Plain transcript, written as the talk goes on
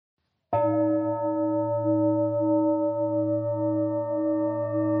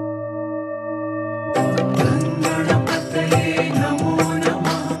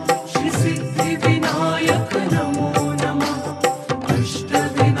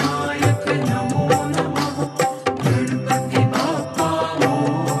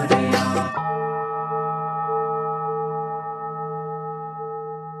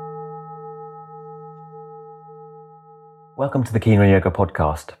Welcome to the Keen on Yoga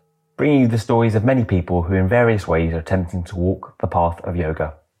podcast, bringing you the stories of many people who in various ways are attempting to walk the path of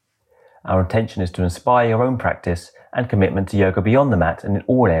yoga. Our intention is to inspire your own practice and commitment to yoga beyond the mat and in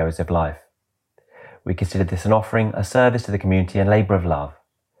all areas of life. We consider this an offering, a service to the community and labour of love.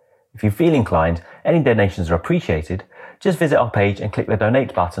 If you feel inclined, any donations are appreciated. Just visit our page and click the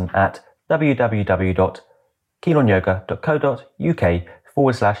donate button at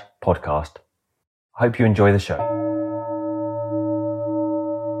www.keenonyoga.co.uk/podcast. I hope you enjoy the show.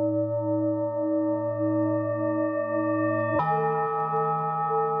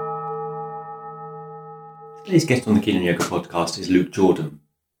 Today's guest on the Keen on Yoga podcast is Luke Jordan.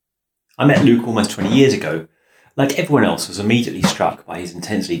 I met Luke almost 20 years ago. Like everyone else, was immediately struck by his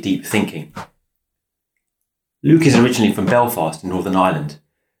intensely deep thinking. Luke is originally from Belfast in Northern Ireland,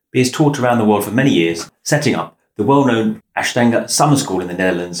 but he has taught around the world for many years, setting up the well-known Ashtanga Summer School in the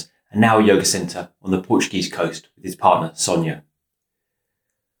Netherlands and now a yoga centre on the Portuguese coast with his partner, Sonia.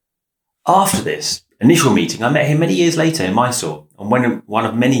 After this initial meeting, I met him many years later in Mysore on one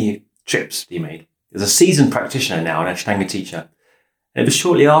of many trips he made. As a seasoned practitioner now, an Ashtanga teacher, and it was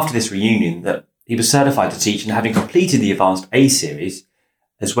shortly after this reunion that he was certified to teach, and having completed the Advanced A series,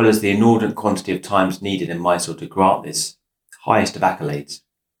 as well as the inordinate quantity of times needed in Mysore to grant this highest of accolades.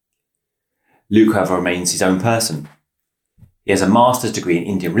 Luke, however, remains his own person. He has a master's degree in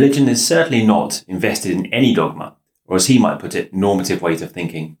Indian religion and is certainly not invested in any dogma, or as he might put it, normative ways of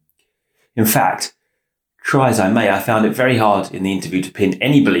thinking. In fact, try as I may, I found it very hard in the interview to pin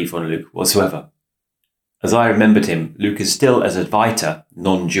any belief on Luke whatsoever. As I remembered him, Luke is still as Advaita,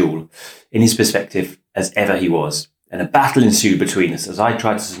 non-dual, in his perspective as ever he was, and a battle ensued between us as I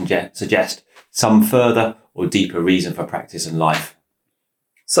tried to suggest some further or deeper reason for practice and life.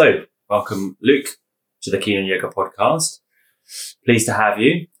 So, welcome, Luke, to the Keen on Yoga podcast. Pleased to have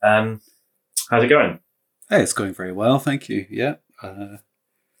you. How's it going? Hey, it's going very well, thank you. Yeah.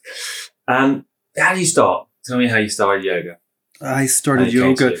 How do you start? Tell me how you started yoga. I started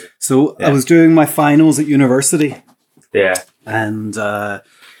yoga. So I was doing my finals at university. Yeah. And I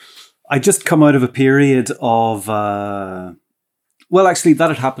just come out of a period of, actually that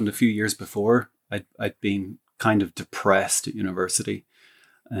had happened a few years before. I'd been kind of depressed at university.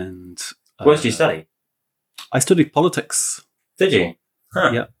 And what did you study? I studied politics. Did you? Huh.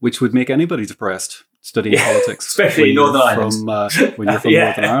 Yeah, which would make anybody depressed. Studying politics, especially in Northern Ireland. When you're from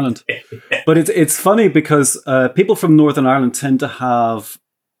Northern Ireland. But it's funny because people from Northern Ireland tend to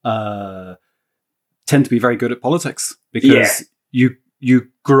be very good at politics because you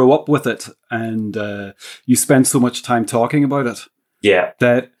grow up with it and you spend so much time talking about it. Yeah,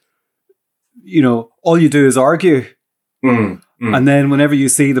 that all you do is argue, and then whenever you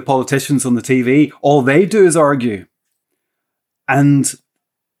see the politicians on the TV, all they do is argue, and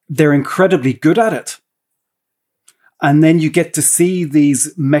they're incredibly good at it. And then you get to see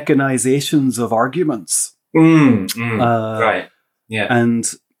these mechanizations of arguments. Right. Yeah.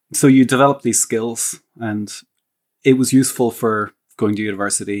 And so you develop these skills, and it was useful for going to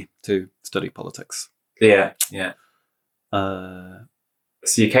university to study politics. Yeah. Yeah. So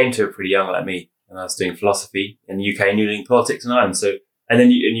you came to it pretty young like me, and I was doing philosophy in the UK and you were doing politics in Ireland. So, and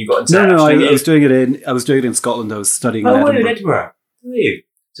then you got into I was doing it in Scotland. I was studying in Edinburgh. In Edinburgh. Were you?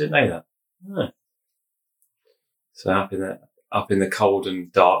 Didn't know that. Oh. So up in the cold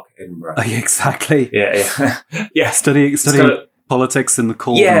and dark Edinburgh. Exactly. Yeah. Yeah. Studying politics in the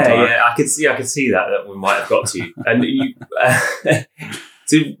cold and dark. Yeah. I could see that we might have got to. And you,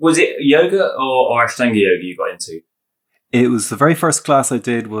 so was it yoga or Ashtanga yoga you got into? It was the very first class I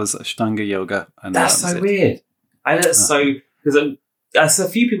did was Ashtanga yoga, and that's so weird. Because a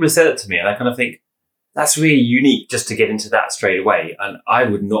few people have said it to me, and I kind of think, that's really unique just to get into that straight away. And I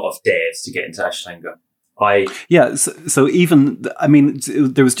would not have dared to get into Ashtanga. So even,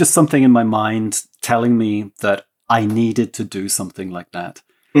 there was just something in my mind telling me that I needed to do something like that.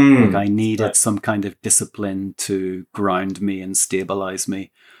 Like I needed some kind of discipline to ground me and stabilize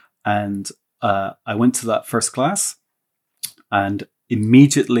me. And I went to that first class and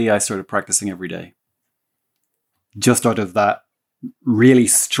immediately I started practicing every day. Just out of that really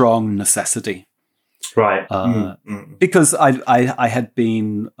strong necessity. Right. Because I had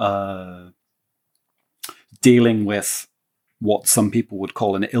been dealing with what some people would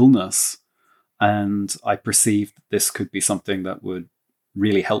call an illness, and I perceived this could be something that would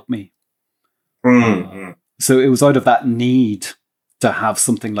really help me. So it was out of that need to have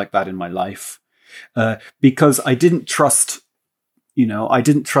something like that in my life, because I didn't trust,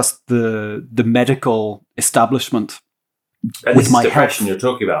 the medical establishment. And with my depression health.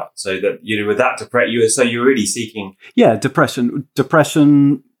 You're talking about. So that with that depression, you're really seeking. Yeah, depression, a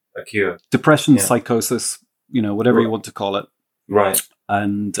cure, depression, psychosis, whatever you want to call it. Right.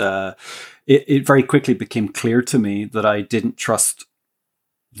 And it very quickly became clear to me that I didn't trust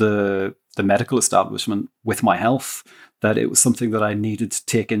the medical establishment with my health, that it was something that I needed to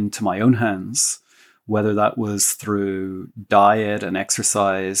take into my own hands, whether that was through diet and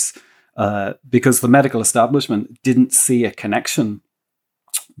exercise, because the medical establishment didn't see a connection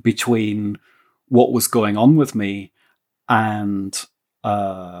between what was going on with me and,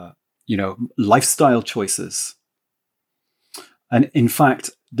 lifestyle choices. And in fact,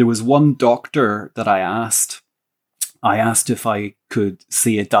 there was one doctor that I asked if I could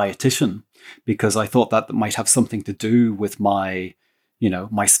see a dietitian, because I thought that might have something to do with my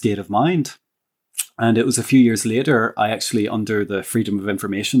state of mind. And it was a few years later, I actually, under the Freedom of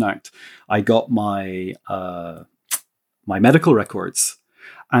Information Act, I got my my medical records.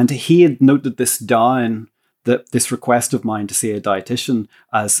 And he had noted this down, that this request of mine to see a dietitian,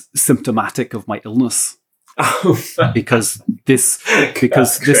 as symptomatic of my illness. because this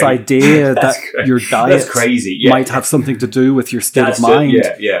idea that your diet crazy. might have something to do with your state of mind.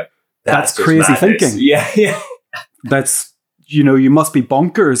 That's crazy thinking. Yeah. That's, you must be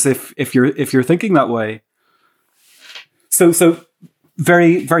bonkers if you're thinking that way. So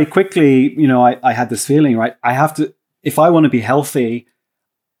very, very quickly, I had this feeling, right? I have to, if I want to be healthy,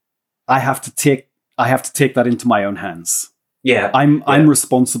 I have to take that into my own hands. Yeah. I'm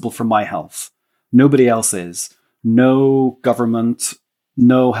responsible for my health. Nobody else is. No government,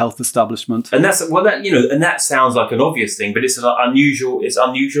 no health establishment. And that sounds like an obvious thing, but it's unusual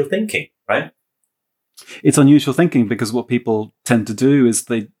thinking, right? It's unusual thinking because what people tend to do is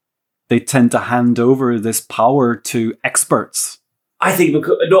they tend to hand over this power to experts. I think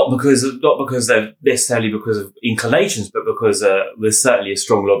not because they're necessarily because of inclinations, but because there's certainly a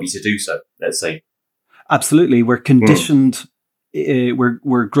strong lobby to do so, let's say. Absolutely. We're conditioned.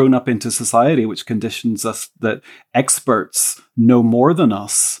 We're grown up into society which conditions us that experts know more than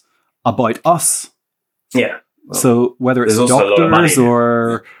us about us. Yeah. Well, so whether it's doctors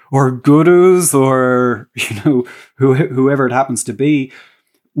or gurus or whoever it happens to be,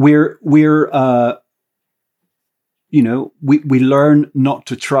 we learn not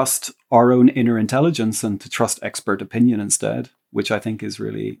to trust our own inner intelligence and to trust expert opinion instead, which I think is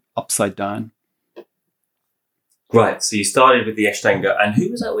really upside down. Right. So you started with the Ashtanga, and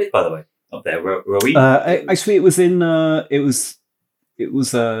who was that with, by the way, up there? Where were we? Actually, it was in the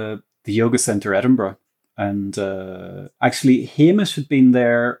Yoga Centre Edinburgh, and actually Hamish had been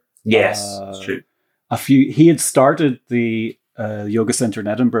there. Yes, that's true. He had started the Yoga Centre in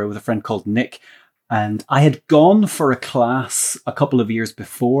Edinburgh with a friend called Nick, and I had gone for a class a couple of years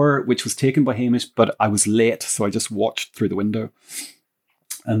before, which was taken by Hamish, but I was late, so I just watched through the window.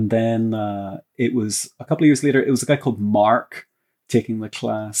 And then it was a couple of years later, it was a guy called Mark taking the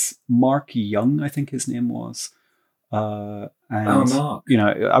class. Mark Young, I think his name was. Mark.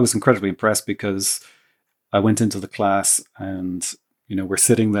 I was incredibly impressed because I went into the class and, we're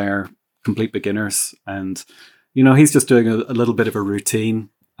sitting there, complete beginners. And, he's just doing a little bit of a routine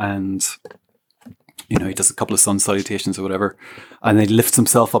and, he does a couple of sun salutations or whatever. And then he lifts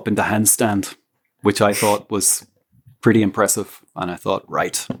himself up into handstand, which I thought was pretty impressive. And I thought,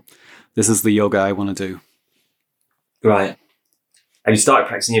 right, this is the yoga I want to do. Right. And you started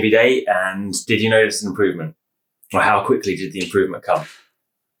practicing every day, and did you notice an improvement? Or how quickly did the improvement come?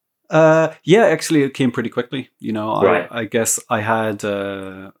 Yeah, actually it came pretty quickly. Right. I guess I had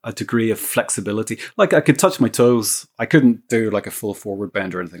a degree of flexibility. Like I could touch my toes. I couldn't do like a full forward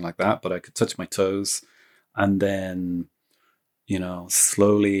bend or anything like that, but I could touch my toes. And then,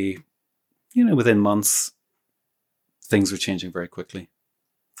 slowly, within months, things were changing very quickly.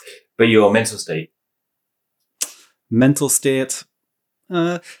 But your mental state?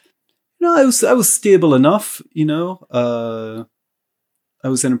 I was stable enough, I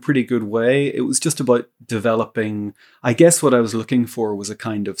was in a pretty good way. It was just about developing, I guess what I was looking for was a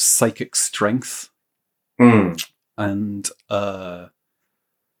kind of psychic strength. And I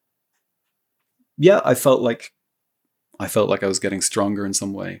felt like I was getting stronger in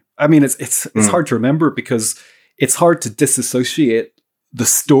some way. I mean, it's hard to remember because it's hard to disassociate the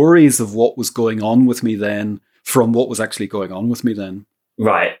stories of what was going on with me then from what was actually going on with me then.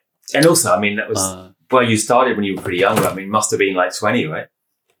 Right. And also, I mean, that was, you started when you were pretty young. I mean, must have been like 20, right?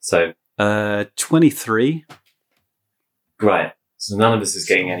 So 23. Right. So none of us is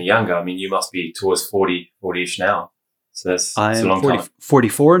getting any younger. I mean, you must be towards 40-ish now. So that's a long time.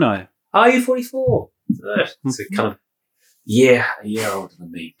 44 now. Are you 44? It's a kind of a year older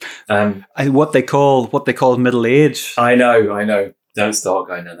than me. What they call middle age. I know. Don't start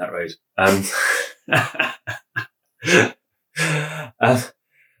going down that road.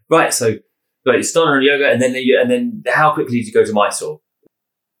 Right. So But you started on yoga, and then how quickly did you go to Mysore?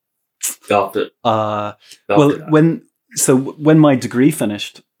 After well, when my degree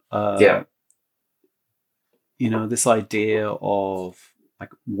finished, this idea of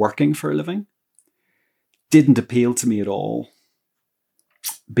like working for a living didn't appeal to me at all,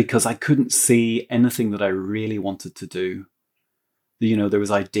 because I couldn't see anything that I really wanted to do. There was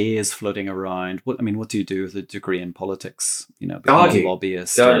ideas floating around. What do you do with a degree in politics? Become a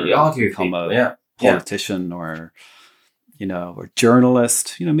lobbyist, or become a politician, or or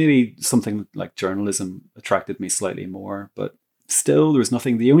journalist. Maybe something like journalism attracted me slightly more, but still, there was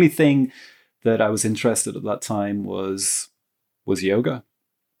nothing. The only thing that I was interested at that time was yoga,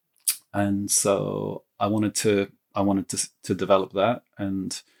 and so I wanted to develop that,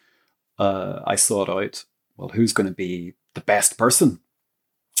 and I sought out, well, who's going to be the best person?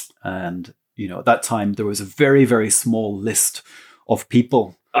 And at that time there was a very, very small list of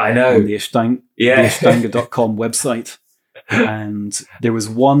people. I know, on the Ashtanga.com website, and there was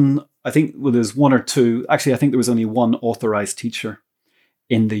one. I think there's one or two. Actually, I think there was only one authorized teacher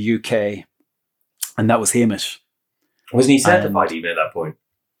in the UK, and that was Hamish. Wasn't he certified even at that point?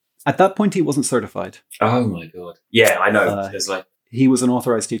 At that point, he wasn't certified. Oh my god! Yeah, I know. It's like he was an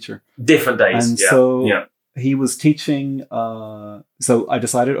authorized teacher. Different days, and so he was teaching. So I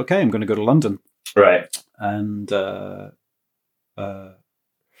decided, okay, I'm going to go to London, right, and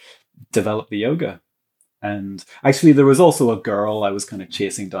develop the yoga. And actually, there was also a girl I was kind of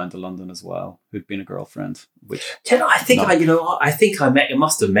chasing down to London as well, who'd been a girlfriend. Which I think I met.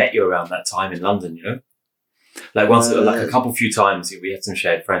 Must have met you around that time in London. Like once, like a few times, we had some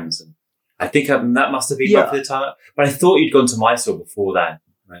shared friends, and I think that must have been roughly the time. But I thought you'd gone to Mysore before that.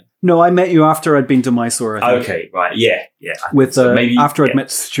 Right? No, I met you after I'd been to Mysore. I think. Okay, right, yeah. With maybe after I'd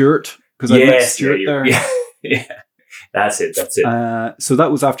met Stuart, because I met Stuart there. Yeah. That's it. So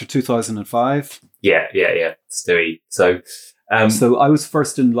that was after 2005. Yeah. So I was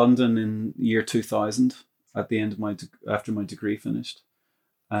first in London in year 2000 at the end of after my degree finished,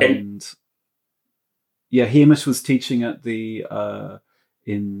 and Hamish was teaching at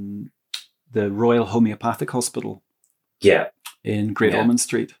in the Royal Homeopathic Hospital. Yeah, in Great Ormond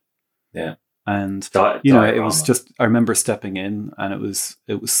Street. Yeah, and it was just. I remember stepping in, and it was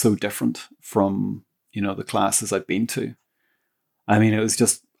so different from the classes I'd been to. I mean, it was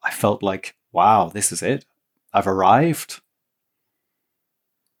just, I felt like, wow, this is it. I've arrived.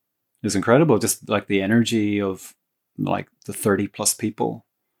 It was incredible. Just like the energy of like the 30 plus people,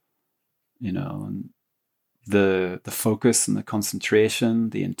 and the focus and the concentration,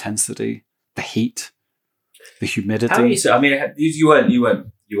 the intensity, the heat, the humidity. How are you, I mean, you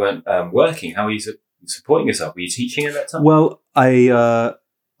weren't working. How were you supporting yourself? Were you teaching at that time? Well, I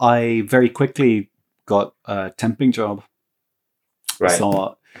very quickly got a temping job. Right.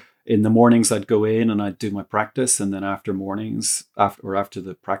 So in the mornings I'd go in and I'd do my practice, and then after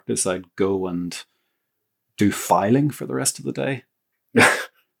the practice I'd go and do filing for the rest of the day.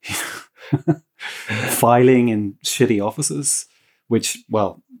 Filing in shitty offices, which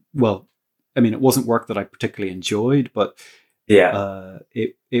well, I mean, it wasn't work that I particularly enjoyed, but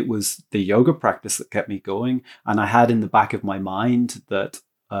it was the yoga practice that kept me going, and I had in the back of my mind that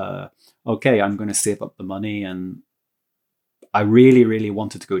okay, I'm going to save up the money, and I really, really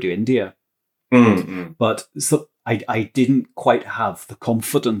wanted to go to India. Mm-hmm. But so I didn't quite have the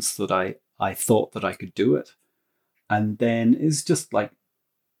confidence that I thought that I could do it. And then it's just like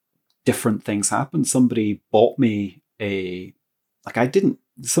different things happened. Somebody bought me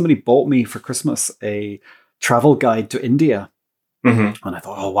somebody bought me for Christmas a travel guide to India. Mm-hmm. And I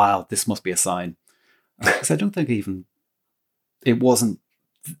thought, oh, wow, this must be a sign. Because I don't think it wasn't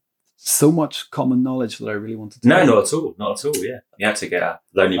so much common knowledge that I really wanted to know. No, not at all. Yeah, you had to get a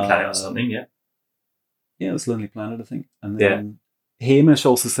Lonely Planet or something. Yeah, it was Lonely Planet, I think. And then Hamish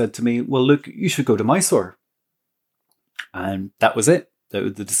also said to me, "Well, look, you should go to Mysore," and that was it.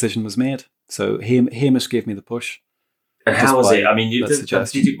 The decision was made. So Hamish gave me the push. And how was it? I mean,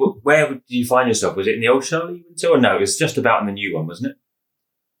 where did you find yourself? Was it in the old Charlotte you went to, or no? It was just about in the new one, wasn't it?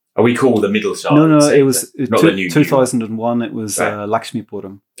 Are we called the middle Charlotte? No, it was not 2001. It was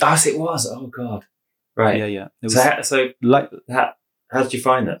Lakshmipuram. Oh, it was. Oh, God. Right. Yeah. It was, how did you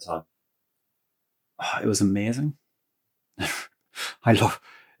find that time? Oh, it was amazing. It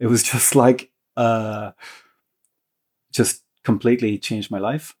was just like, just completely changed my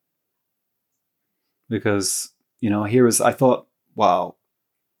life. Because, I thought, wow,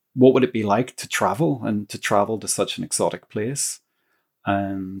 what would it be like to travel to such an exotic place?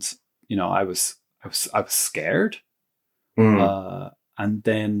 And I was scared, and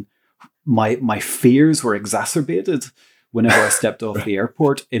then my fears were exacerbated whenever I stepped off the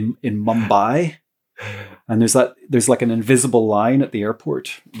airport in Mumbai. And there's like an invisible line at the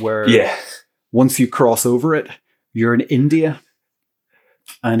airport where once you cross over it, you're in India.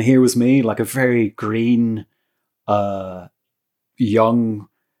 And here was me, like a very green, young,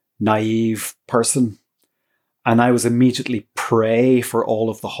 naive person. And I was immediately prey for all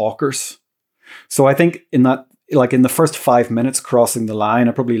of the hawkers. So I think in the first 5 minutes crossing the line,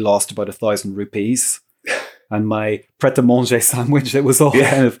 I probably lost about 1,000 rupees. And my pret-a-manger sandwich, it was all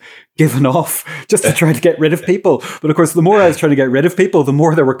kind of given off just to try to get rid of people. But of course, the more I was trying to get rid of people, the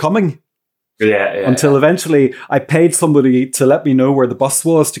more they were coming. Until eventually I paid somebody to let me know where the bus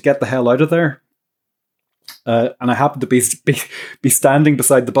was to get the hell out of there. And I happened to be standing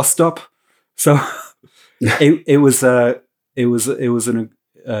beside the bus stop. So it was a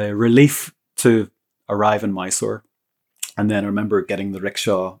relief to arrive in Mysore. And then I remember getting the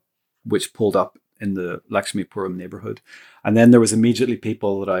rickshaw, which pulled up in the Lakshmipuram neighborhood. And then there was immediately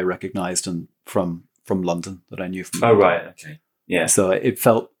people that I recognized from London that I knew from London. Right. Okay. Yeah. So it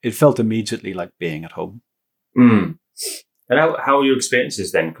felt immediately like being at home. Mm. And how are your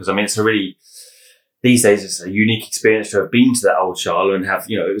experiences then? Because I mean, these days it's a unique experience to have been to that old Shala and have,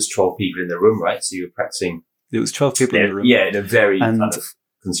 it was 12 people in the room, right? So you were practicing. It was 12 people in the room. Yeah, in a very kind of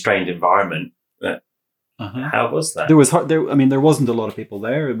constrained environment. How was that? There wasn't a lot of people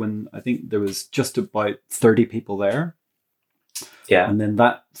there when I think there was just about 30 people there. Yeah. And then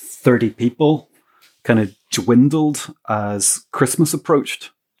that 30 people kind of dwindled as Christmas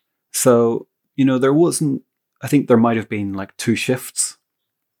approached. So, there wasn't, I think there might have been like 2 shifts.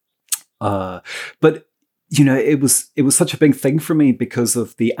 But it was such a big thing for me because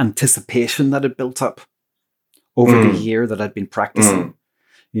of the anticipation that had built up over the year that I'd been practicing.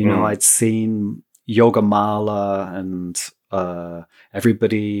 I'd seen Yoga Mala and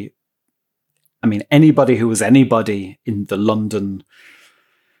everybody, anybody who was anybody in the London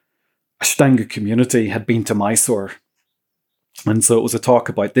Ashtanga community had been to Mysore. And so it was a talk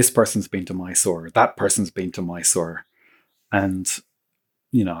about this person's been to Mysore, that person's been to Mysore. And,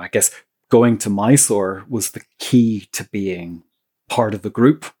 I guess going to Mysore was the key to being part of the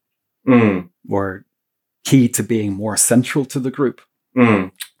group or key to being more central to the group.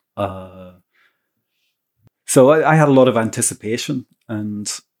 So I had a lot of anticipation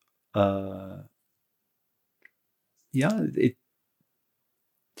and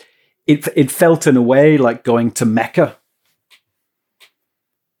it felt in a way like going to Mecca.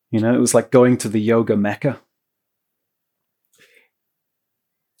 It was like going to the yoga Mecca.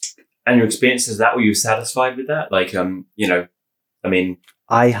 And your experiences, were you satisfied with that? Like,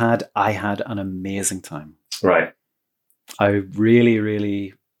 I had an amazing time. Right. I really,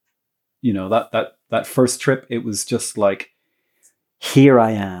 really, that first trip, it was just like, here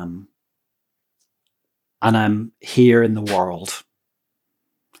I am, and I'm here in the world,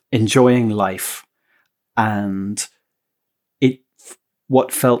 enjoying life, and what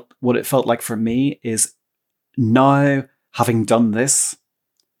it felt like for me is now having done this,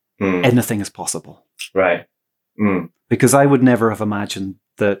 anything is possible. Right. Because I would never have imagined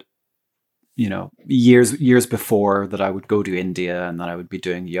that, years before that I would go to India and that I would be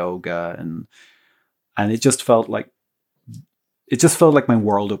doing yoga and it just felt like my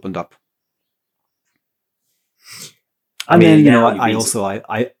world opened up. And then,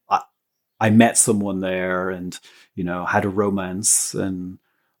 I met someone there and, had a romance and,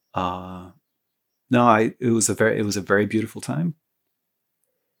 it was a very beautiful time.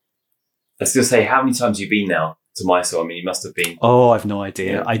 I was going to say, how many times have you been now to Mysore? You must have been. Oh, I've no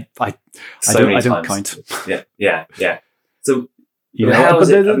idea. I don't count. Yeah. So,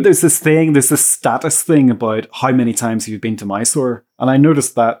 there's this status thing about how many times you've been to Mysore. And I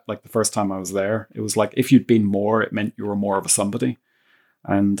noticed that like the first time I was there, it was like, if you'd been more, it meant you were more of a somebody.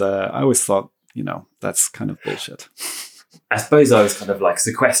 And I always thought, that's kind of bullshit. I suppose I was kind of like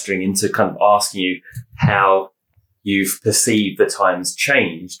sequestering into kind of asking you how you've perceived the times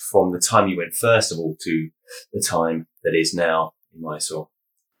changed from the time you went first of all to the time that is now in Mysore.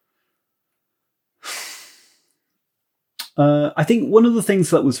 I think one of the things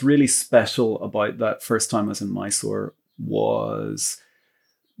that was really special about that first time I was in Mysore was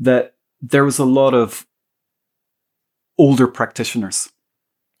that there was a lot of older practitioners.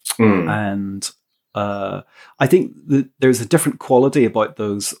 And I think that there's a different quality about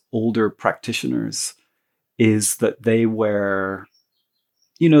those older practitioners is that they were,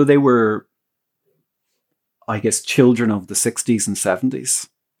 I guess, children of the 60s and 70s,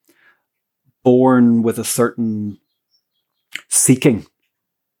 born with a certain seeking.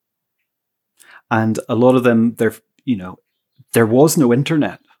 And a lot of them, there was no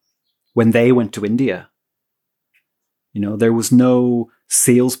internet when they went to India. There was no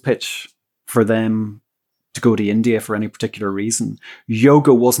sales pitch for them to go to India for any particular reason.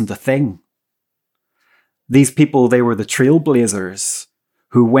 Yoga wasn't a thing. These people, they were the trailblazers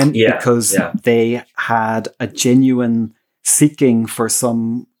who went because they had a genuine seeking for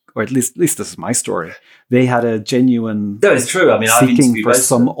some, or at least this is my story. They had a genuine it's true. I mean, seeking for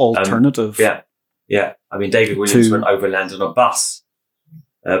some alternative. Yeah. I mean, David Williams went overland on a bus.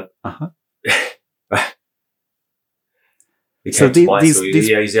 So he's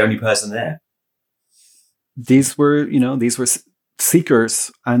the only person there. These were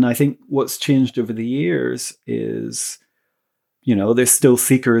seekers, and I think what's changed over the years is, there's still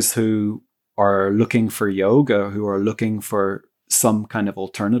seekers who are looking for yoga, who are looking for some kind of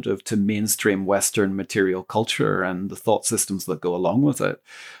alternative to mainstream Western material culture and the thought systems that go along with it.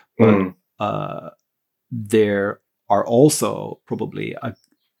 But there are also probably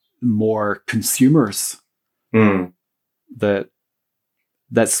more consumers.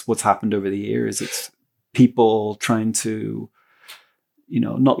 That's what's happened over the years. It's people trying to,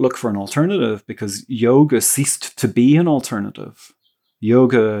 not look for an alternative, because yoga ceased to be an alternative.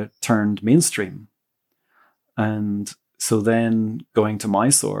 Yoga turned mainstream. And so then going to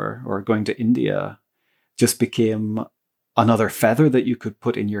Mysore or going to India just became another feather that you could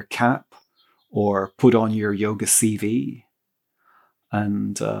put in your cap or put on your yoga CV.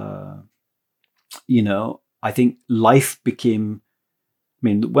 And, I think life became,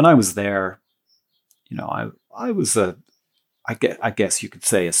 when I was there, I was I guess you could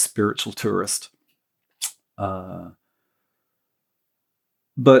say a spiritual tourist.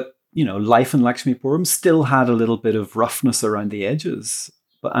 But, life in Lakshmipuram still had a little bit of roughness around the edges.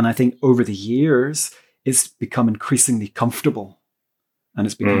 And I think over the years, it's become increasingly comfortable, and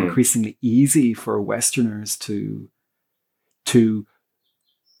it's become increasingly easy for Westerners to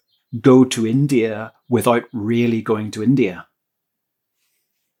go to India without really going to India.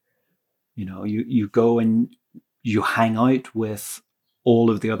 You go and you hang out with all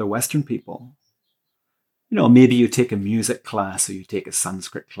of the other Western people. Maybe you take a music class or you take a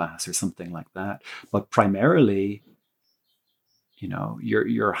Sanskrit class or something like that. But primarily,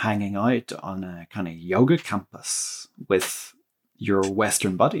 you're hanging out on a kind of yoga campus with your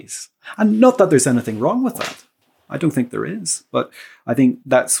Western buddies. And not that there's anything wrong with that. I don't think there is. But I think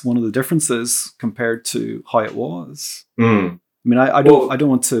that's one of the differences compared to how it was. I don't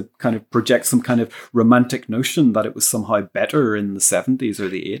want to kind of project some kind of romantic notion that it was somehow better in the 70s or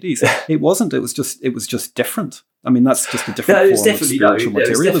the 80s. It wasn't. It was just different. That's just a different form of spiritual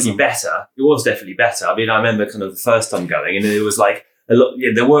materialism. It was definitely better. I remember kind of the first time going, and it was like a lot.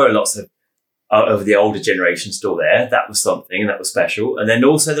 Yeah, there were lots of the older generation still there. That was something, and that was special. And then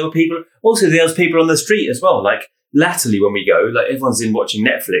also there were people. Also, there was people on the street as well, like. Latterly, when we go, like everyone's in watching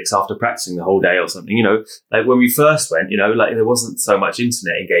Netflix after practicing the whole day or something, like when we first went, like there wasn't so much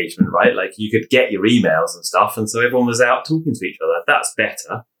internet engagement, right? Like you could get your emails and stuff. And so everyone was out talking to each other. That's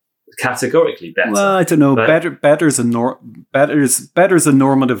better, categorically better. Well, I don't know. Better's a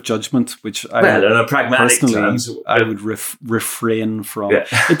normative judgment, which in a pragmatic terms, I would refrain from. Yeah.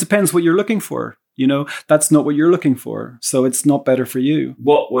 It depends what you're looking for. That's not what you're looking for. So it's not better for you.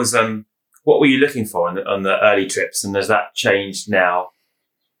 What were you looking for on the early trips, and has that changed now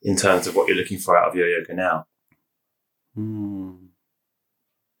in terms of what you're looking for out of your yoga now?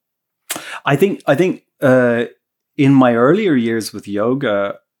 I think in my earlier years with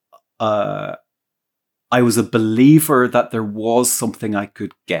yoga, I was a believer that there was something I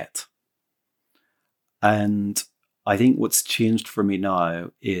could get, and I think what's changed for me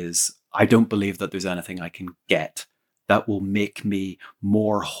now is I don't believe that there's anything I can get that will make me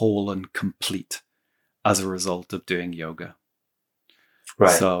more whole and complete as a result of doing yoga. Right.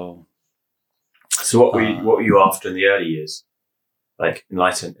 So what were you after in the early years? Like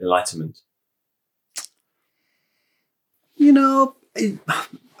enlightenment?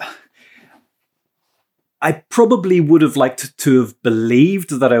 I probably would have liked to have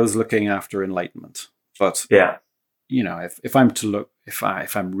believed that I was looking after enlightenment. But if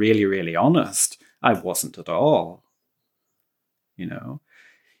I'm really, really honest, I wasn't at all.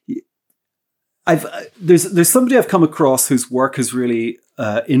 There's somebody I've come across whose work has really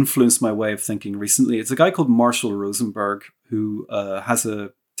influenced my way of thinking recently. It's a guy called Marshall Rosenberg who has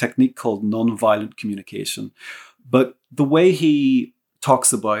a technique called nonviolent communication. But the way he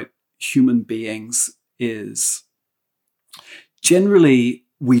talks about human beings is generally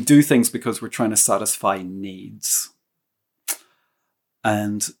we do things because we're trying to satisfy needs.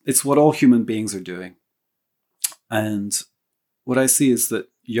 And it's what all human beings are doing. And what I see is that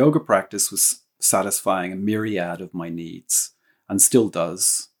yoga practice was satisfying a myriad of my needs and still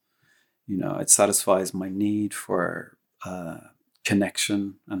does. It satisfies my need for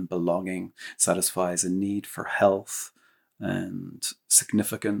connection and belonging, satisfies a need for health and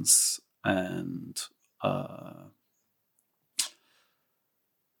significance, and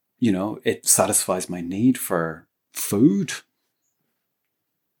it satisfies my need for food,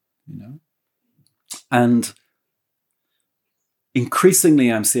 and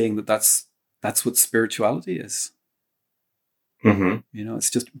increasingly I'm seeing that that's what spirituality is. It's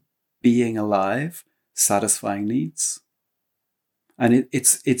just being alive, satisfying needs, and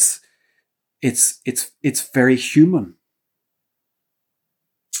it's very human.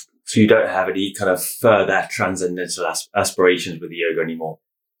 So you don't have any kind of further transcendental aspirations with the yoga anymore.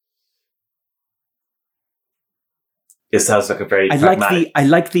 It sounds like a very pragmatic. I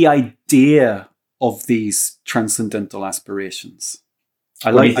like the idea of these transcendental aspirations.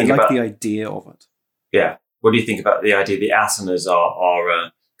 I like the idea of it. Yeah. What do you think about the idea the asanas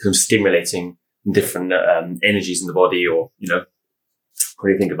are kind of stimulating different energies in the body, or what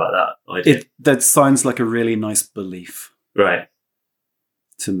do you think about that idea? That sounds like a really nice belief, right,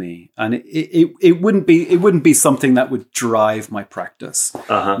 to me, and it wouldn't be something that would drive my practice,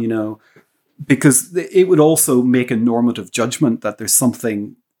 because it would also make a normative judgment that there's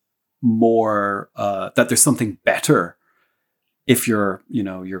something more, that there's something better if your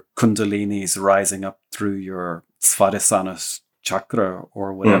kundalini is rising up through your svadhisthana chakra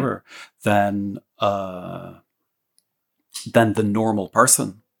or whatever, than the normal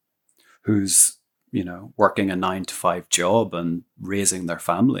person who's working a 9-to-5 job and raising their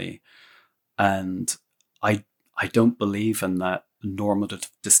family. And I don't believe in that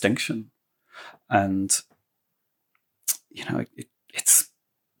normative distinction. And it's,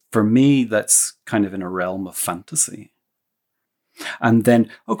 for me, that's kind of in a realm of fantasy. And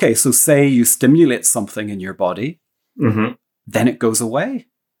then, okay, so say you stimulate something in your body, then it goes away.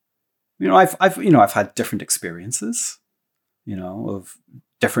 I've had different experiences, of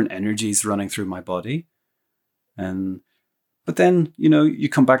different energies running through my body, but then you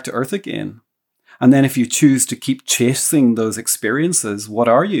come back to earth again, and then if you choose to keep chasing those experiences, what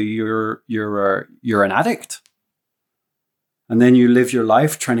are you? You're an addict, and then you live your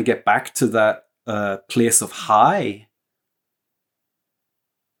life trying to get back to that place of high.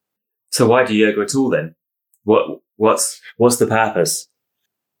 So why do yoga at all then? What's the purpose?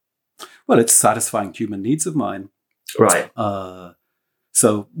 Well, it's satisfying human needs of mine. Right.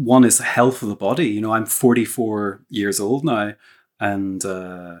 So one is health of the body. I'm 44 years old now, and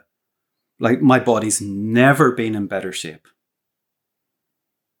my body's never been in better shape.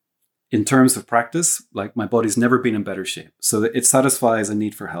 In terms of practice, my body's never been in better shape. So it satisfies a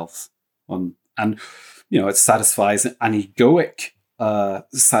need for health, and it satisfies an egoic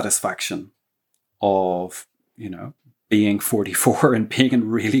satisfaction of being 44 and being in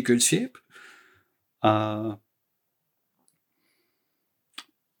really good shape. So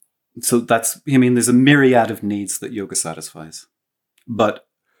there's a myriad of needs that yoga satisfies, but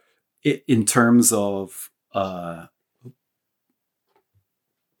in terms of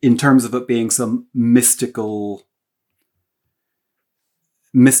it being some mystical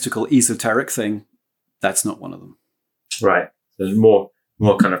esoteric thing, that's not one of them. Right. There's more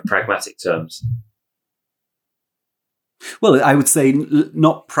kind of pragmatic terms. Well, I would say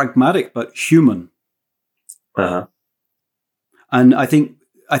not pragmatic, but human. And I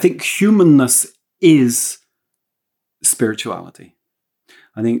think humanness is spirituality.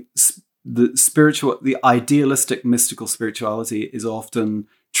 I think the idealistic mystical spirituality is often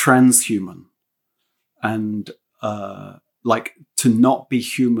transhuman, and to not be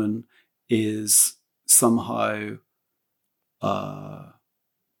human is somehow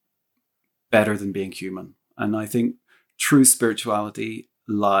better than being human. And I think true spirituality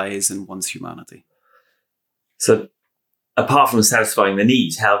lies in one's humanity. So apart from satisfying the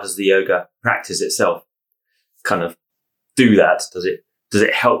needs, how does the yoga practice itself kind of do that? Does it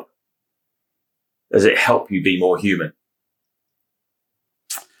help? Does it help you be more human?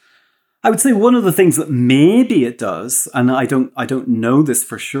 I would say one of the things that maybe it does, and I don't know this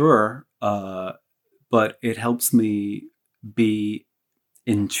for sure, but it helps me be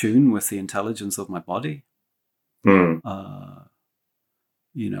in tune with the intelligence of my body. I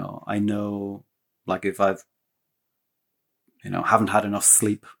know, if I've haven't had enough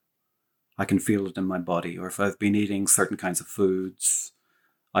sleep, I can feel it in my body. Or if I've been eating certain kinds of foods,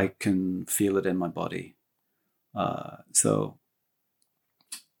 I can feel it in my body. So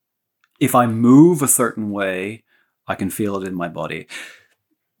if I move a certain way, I can feel it in my body.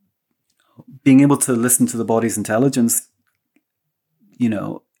 Being able to listen to the body's intelligence,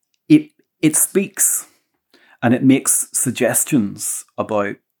 it speaks, and it makes suggestions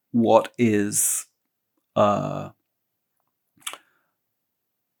about what is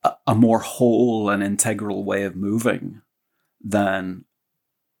a more whole and integral way of moving than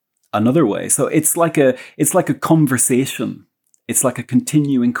another way. So it's like a conversation. It's like a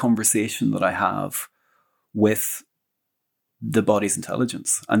continuing conversation that I have with the body's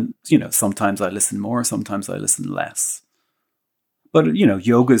intelligence. And, sometimes I listen more, sometimes I listen less. But,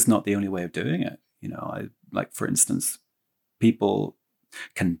 yoga is not the only way of doing it. For instance, people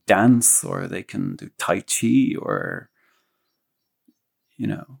can dance, or they can do Tai Chi, or,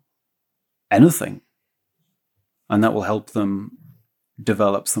 anything. And that will help them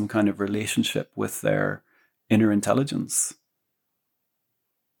develop some kind of relationship with their inner intelligence.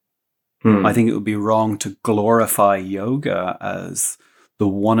 I think it would be wrong to glorify yoga as the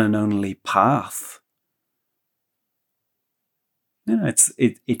one and only path.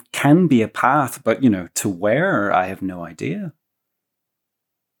 It can be a path, but to where, I have no idea.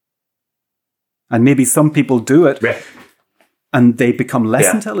 And maybe some people do it and they become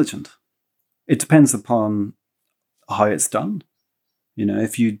less intelligent. It depends upon how it's done.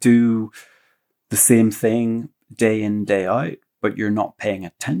 If you do the same thing day in, day out, but you're not paying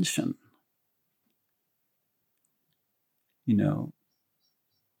attention, you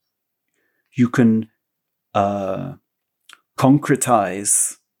can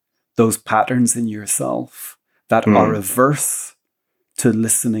concretize those patterns in yourself that are averse to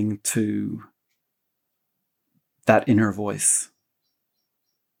listening to that inner voice.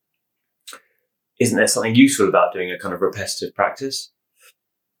 Isn't there something useful about doing a kind of repetitive practice?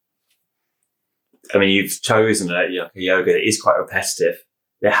 I mean, you've chosen a yoga that is quite repetitive.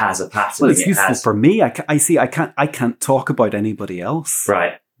 It has a pattern. Well, it's useful for me. I can't talk about anybody else.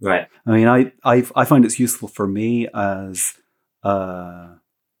 Right. I mean, I find it's useful for me as, and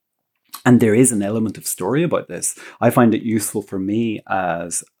there is an element of story about this. I find it useful for me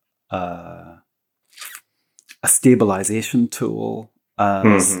as a stabilization tool,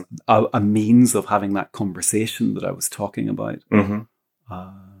 as a means of having that conversation that I was talking about.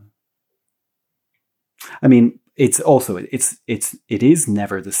 I mean, it is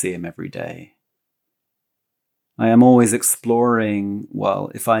never the same every day. I am always exploring,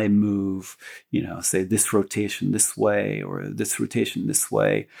 well, if I move, say this rotation this way or this rotation this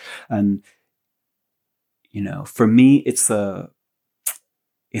way. And, for me, it's about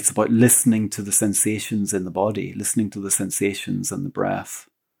listening to the sensations in the body, listening to the sensations and the breath,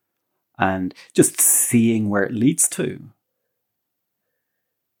 and just seeing where it leads to.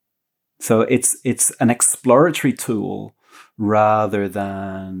 So it's an exploratory tool rather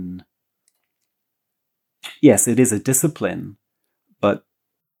than, yes, it is a discipline, but...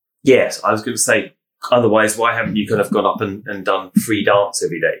 Yes, I was going to say, otherwise, why haven't you kind of gone up and done free dance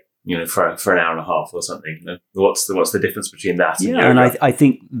every day, for an hour and a half or something? What's the difference between that and yoga? And I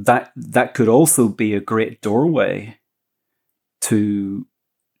think that could also be a great doorway to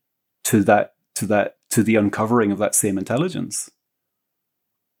the uncovering of that same intelligence.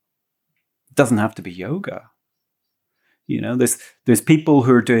 It doesn't have to be yoga. There's people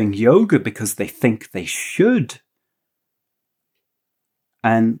who are doing yoga because they think they should.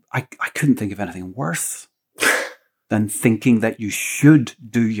 And I couldn't think of anything worse than thinking that you should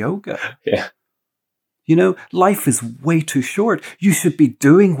do yoga. Yeah. Life is way too short. You should be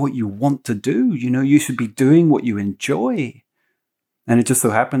doing what you want to do. You should be doing what you enjoy. And it just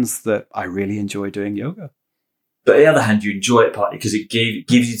so happens that I really enjoy doing yoga. But on the other hand, you enjoy it partly because it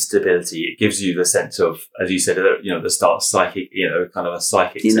gives you stability. It gives you the sense of, as you said, the start psychic, kind of a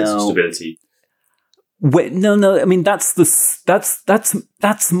psychic sense of stability. Wait, no. I mean, that's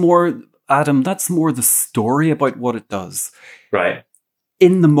more, Adam. That's more the story about what it does. Right.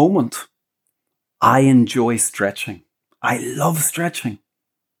 In the moment, I enjoy stretching. I love stretching,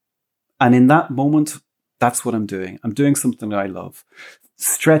 and in that moment, that's what I'm doing. I'm doing something that I love.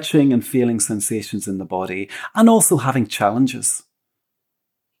 Stretching and feeling sensations in the body, and also having challenges.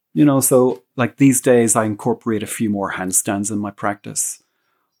 So like these days I incorporate a few more handstands in my practice.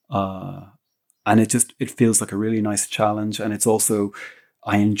 And it feels like a really nice challenge. And it's also,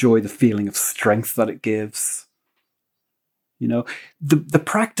 I enjoy the feeling of strength that it gives. The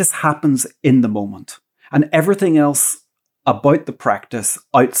practice happens in the moment, and everything else about the practice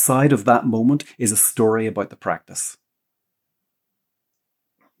outside of that moment is a story about the practice.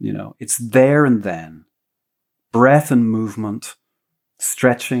 It's there and then. Breath and movement,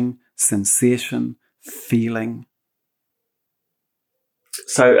 stretching, sensation, feeling.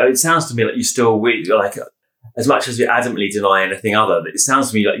 So it sounds to me like you still, as much as you adamantly deny anything other, it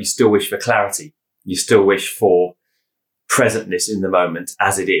sounds to me like you still wish for clarity. You still wish for presentness in the moment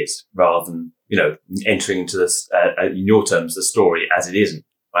as it is, rather than, entering into this, in your terms, the story as it isn't.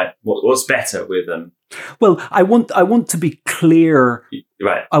 right? What's better with them? Well, I want to be clear.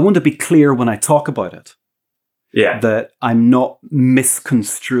 Right. I want to be clear when I talk about it. Yeah. That I'm not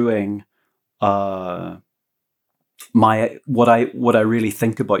misconstruing what I really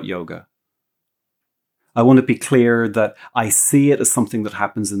think about yoga. I want to be clear that I see it as something that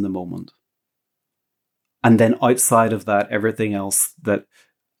happens in the moment. And then outside of that, everything else that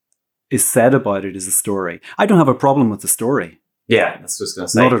is said about it is a story. I don't have a problem with the story. Yeah, that's what I was going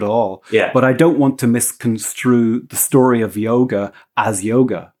to say. Not at all. Yeah. But I don't want to misconstrue the story of yoga as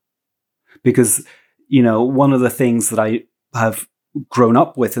yoga. Because, one of the things that I have grown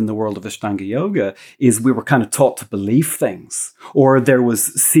up with in the world of Ashtanga yoga is we were kind of taught to believe things, or there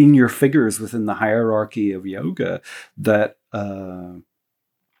was senior figures within the hierarchy of yoga that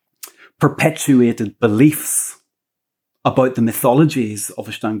perpetuated beliefs about the mythologies of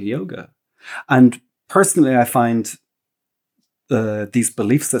Ashtanga yoga. And personally, I find these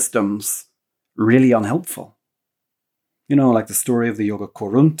belief systems really unhelpful. Like the story of the Yoga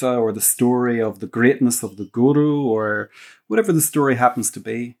Korunta, or the story of the greatness of the guru, or whatever the story happens to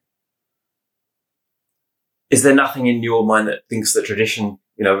be. Is there nothing in your mind that thinks that tradition,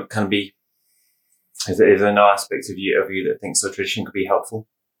 can be? Is there no aspect of you that thinks that tradition could be helpful?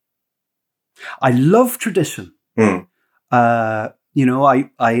 I love tradition. Mm. I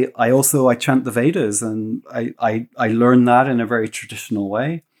chant the Vedas, and I learn that in a very traditional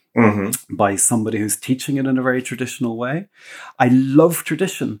way. Mm-hmm. By somebody who's teaching it in a very traditional way. I love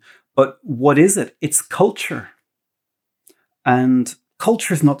tradition, but what is it? It's culture. And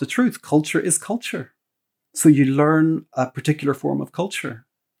culture is not the truth. Culture is culture. So you learn a particular form of culture.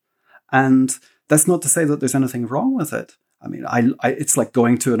 And that's not to say that there's anything wrong with it. I mean, it's like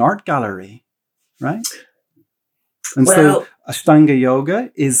going to an art gallery, right? And so Ashtanga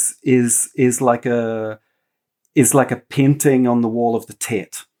yoga is like a painting on the wall of the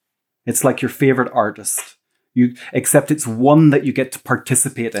Tate. It's like your favorite artist. Except it's one that you get to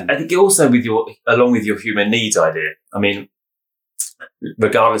participate in. I think also along with your human needs idea. I mean,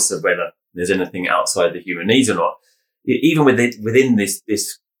 regardless of whether there's anything outside the human needs or not, even within this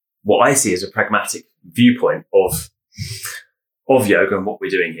what I see as a pragmatic viewpoint of yoga and what we're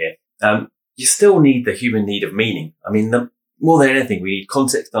doing here, you still need the human need of meaning. I mean, more than anything, we need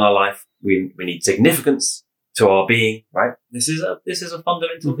context in our life. We need significance to our being, right? This is a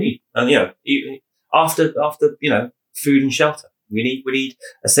fundamental need. And, after, food and shelter, we need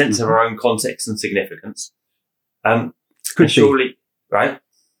a sense of our own context and significance. Surely, right?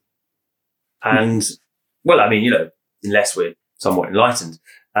 And, unless we're somewhat enlightened,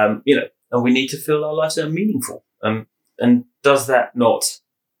 and we need to feel our lives are meaningful. And does that not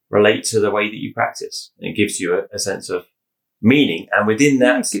relate to the way that you practice? It gives you a sense of meaning. And within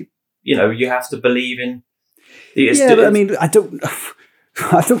that, you have to believe in. But I mean, I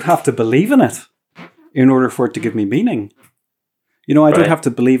don't have to believe in it in order for it to give me meaning. I don't have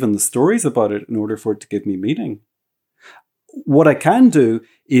to believe in the stories about it in order for it to give me meaning. What I can do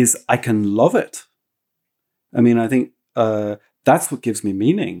is I can love it. I mean, I think that's what gives me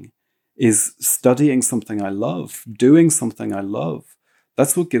meaning, is studying something I love, doing something I love.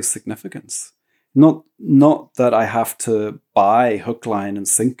 That's what gives significance. Not that I have to buy hook, line, and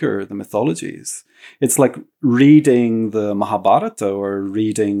sinker the mythologies. It's like reading the Mahabharata or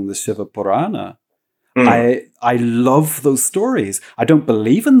reading the Shiva Purana. I love those stories. I don't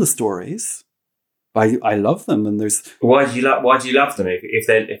believe in the stories. I love them, and there's. Why do you love them if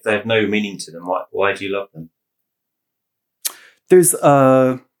they have no meaning to them? Why do you love them? There's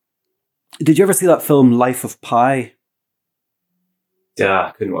Did you ever see that film Life of Pi? Yeah,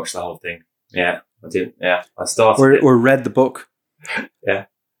 I couldn't watch the whole thing. Yeah, I didn't. Yeah, I started or read the book. Yeah,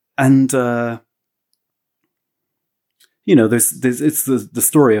 and there's it's the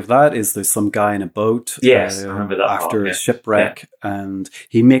story of that is there's some guy in a boat. Yes, I remember that after a shipwreck, and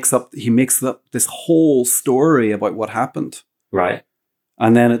he makes up this whole story about what happened. Right,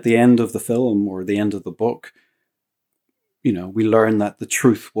 and then at the end of the film or the end of the book, we learn that the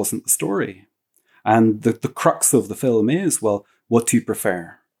truth wasn't the story, and the crux of the film is, well, what do you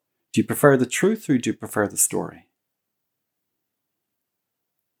prefer? Do you prefer the truth or do you prefer the story?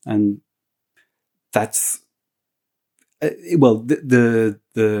 And that's the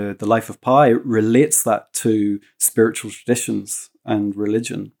Life of Pi relates that to spiritual traditions and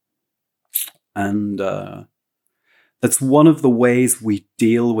religion, and that's one of the ways we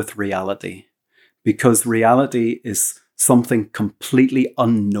deal with reality, because reality is something completely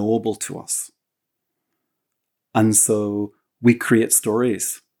unknowable to us, and so we create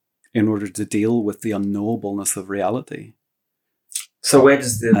stories in order to deal with the unknowableness of reality. So where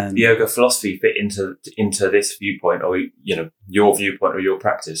does the yoga philosophy fit into this viewpoint, or your viewpoint or your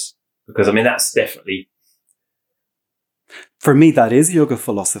practice? Because I mean, that's definitely, for me, that is yoga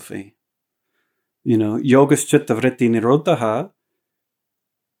philosophy. Yogaschitta vritti nirodhaha.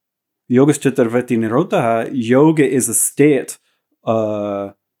 Yogaschitta vritti nirodhaha. Yoga is a state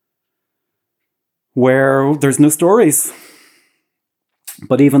where there's no stories.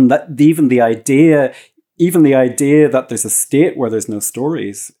 But even the idea that there's a state where there's no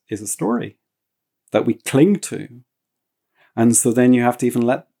stories is a story that we cling to. And so then you have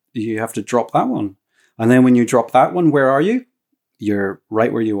to drop that one. And then when you drop that one, where are you? You're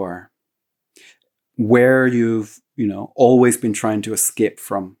right where you are. Where you've, always been trying to escape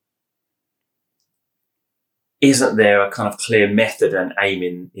from. Isn't there a kind of clear method and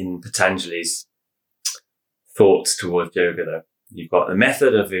aim in Patanjali's thoughts towards yoga, though? You've got the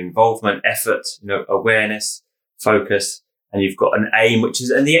method of involvement, effort, awareness, focus, and you've got an aim,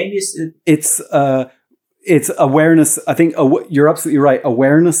 and the aim is... It's awareness. I think you're absolutely right.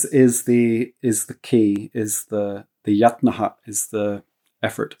 Awareness is the key, is the yatnaha, is the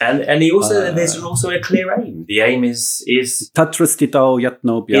effort. And there's also a clear aim. The aim is tatra stito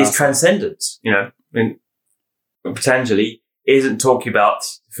yatno bhyasa. Is transcendence. Patanjali isn't talking about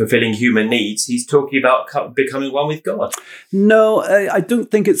fulfilling human needs. He's talking about becoming one with God. No, I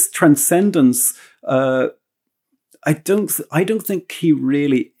don't think it's transcendence. I don't think he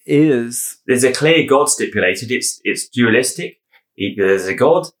really is. There's a clear God stipulated. It's dualistic. There's a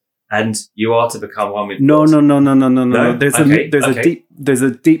God, and you are to become one with God. No. There's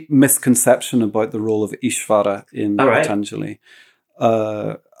a deep misconception about the role of Ishvara in Patanjali.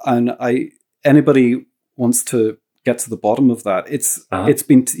 And anybody wants to get to the bottom of that. It's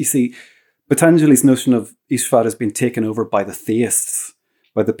been, you see, Patanjali's notion of Ishvara has been taken over by the theists,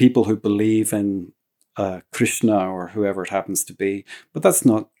 by the people who believe in Krishna or whoever it happens to be. But that's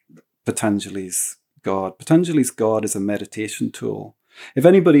not Patanjali's God. Patanjali's God is a meditation tool. If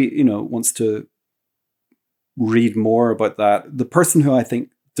anybody, wants to read more about that, the person who I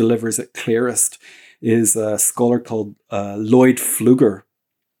think delivers it clearest is a scholar called Lloyd Pfluger.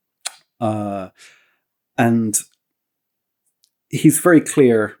 And he's very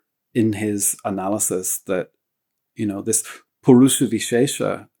clear in his analysis that, this Purusha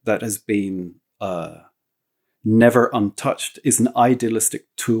Vishesha that has been never untouched is an idealistic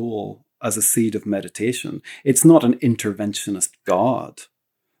tool as a seed of meditation. It's not an interventionist God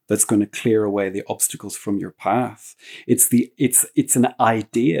that's going to clear away the obstacles from your path. It's an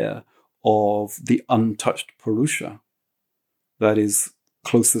idea of the untouched Purusha that is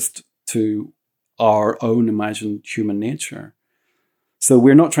closest to our own imagined human nature. So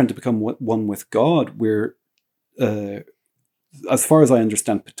we're not trying to become one with God. We're, as far as I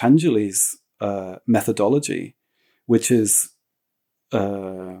understand Patanjali's methodology, which is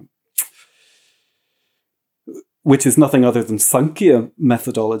nothing other than Sankhya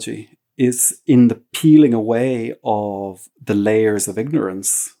methodology, is in the peeling away of the layers of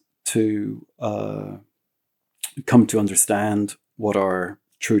ignorance to come to understand what our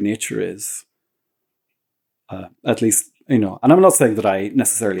true nature is. At least, and I'm not saying that I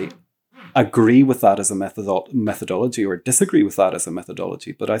necessarily agree with that as a methodology or disagree with that as a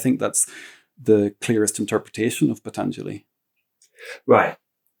methodology, but I think that's the clearest interpretation of Patanjali. Right.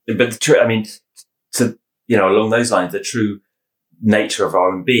 But along those lines, the true nature of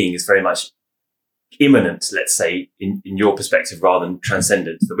our own being is very much immanent, let's say, in your perspective, rather than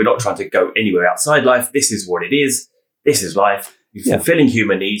transcendent, that we're not trying to go anywhere outside life. This is what it is. This is life. You're fulfilling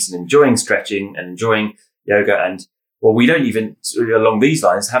human needs and enjoying stretching and enjoying yoga. And, we don't even, along these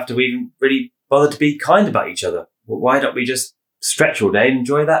lines, have to even really bother to be kind about each other. Well, why don't we just stretch all day and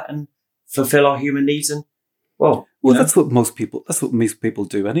enjoy that and fulfill our human needs? And, that's what most people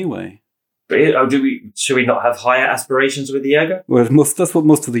do anyway. But should we not have higher aspirations with the yoga? Well, that's what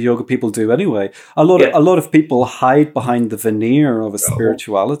most of the yoga people do anyway. A lot of people hide behind the veneer of a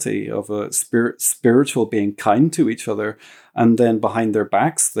spirituality, of a spiritual being kind to each other, and then behind their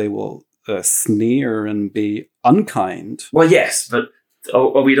backs they will sneer and be unkind. Well, yes, but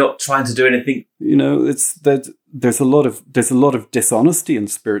are we not trying to do anything? It's that there's a lot of dishonesty in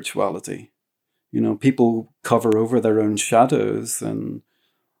spirituality. People cover over their own shadows and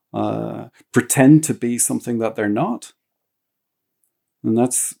pretend to be something that they're not. And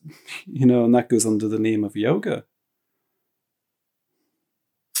that's, and that goes under the name of yoga.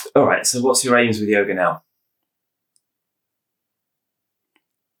 All right. So what's your aims with yoga now?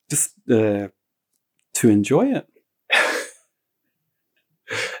 Just to enjoy it.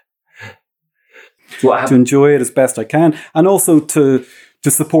 To enjoy it as best I can. And also to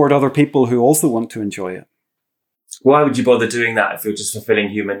support other people who also want to enjoy it. Why would you bother doing that if you're just fulfilling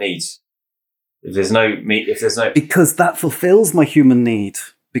human needs? If there's no... Because that fulfills my human need.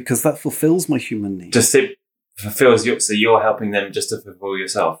 Just it fulfills you, so you're helping them just to fulfill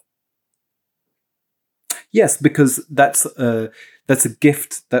yourself. Yes, because that's a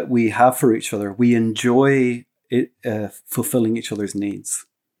gift that we have for each other. We enjoy it, fulfilling each other's needs.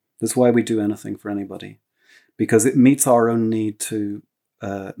 That's why we do anything for anybody, because it meets our own need to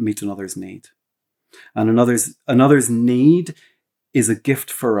meet another's need, and another's need is a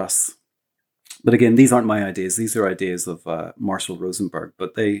gift for us. But again, these aren't my ideas. These are ideas of Marshall Rosenberg,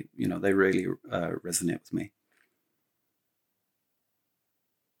 but they really resonate with me.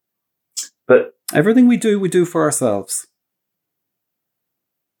 But everything we do for ourselves.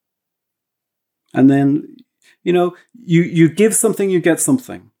 And then, you give something, you get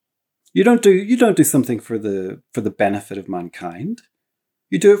something. You don't do something for the benefit of mankind.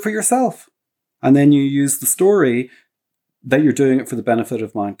 You do it for yourself. And then you use the story that you're doing it for the benefit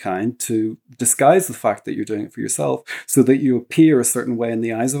of mankind to disguise the fact that you're doing it for yourself so that you appear a certain way in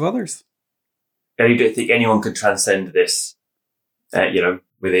the eyes of others. And you don't think anyone can transcend this,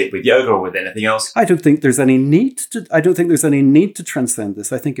 with yoga or with anything else? I don't think there's any need to transcend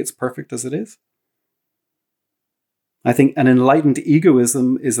this. I think it's perfect as it is. I think an enlightened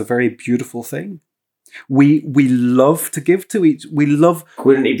egoism is a very beautiful thing. We love to give to each.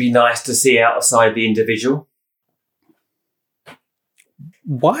 Wouldn't it be nice to see outside the individual?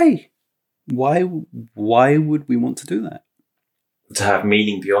 Why? Why would we want to do that? To have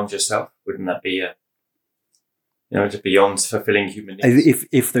meaning beyond yourself? Wouldn't that be just beyond fulfilling human needs?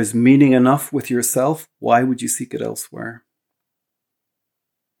 If there's meaning enough with yourself, why would you seek it elsewhere?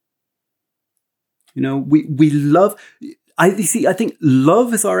 We love. I think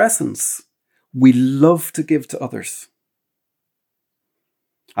love is our essence. We love to give to others,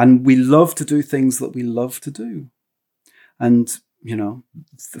 and we love to do things that we love to do, and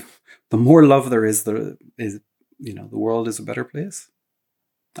the more love there is, the world is a better place.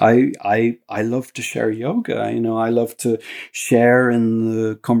 I love to share yoga. I love to share in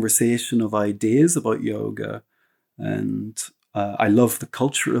the conversation of ideas about yoga, and I love the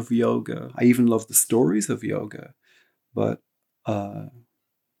culture of yoga. I even love the stories of yoga, but I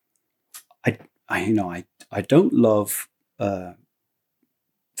don't love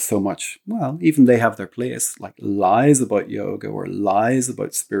so much. Well, even they have their place, like lies about yoga or lies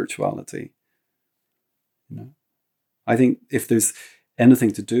about spirituality. I think if there's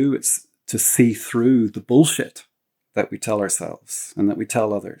anything to do, it's to see through the bullshit that we tell ourselves and that we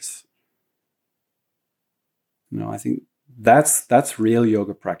tell others. I think that's real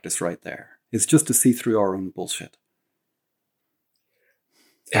yoga practice right there. It's just to see through our own bullshit.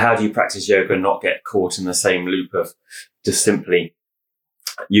 How do you practice yoga and not get caught in the same loop of just simply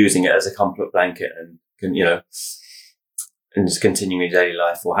using it as a comfort blanket and just continuing your daily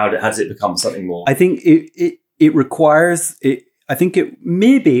life? Or how does it become something more? I think it requires it. I think it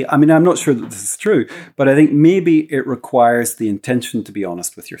maybe, I'm not sure that this is true, but I think maybe it requires the intention to be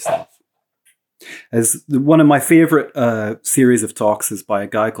honest with yourself. As one of my favorite series of talks is by a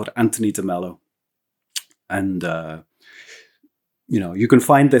guy called Anthony DeMello. And, you can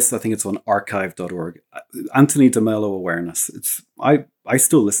find this, I think it's on archive.org. Anthony DeMello Awareness. I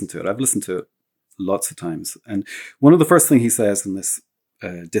still listen to it. I've listened to it lots of times. And one of the first things he says in this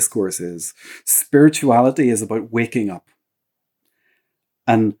discourse is, spirituality is about waking up.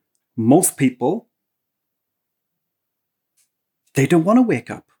 And most people, they don't want to wake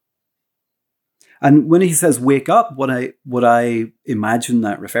up. And when he says wake up, what I imagine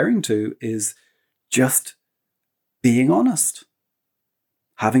that referring to is just being honest,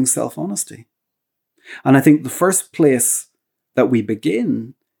 having self-honesty. And I think the first place that we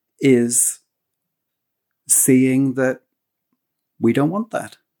begin is seeing that we don't want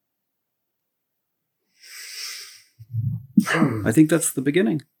that. I think that's the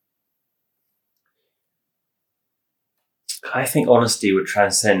beginning. I think honesty would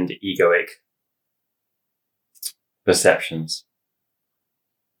transcend egoic perceptions.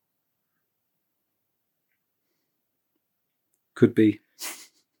 Could be.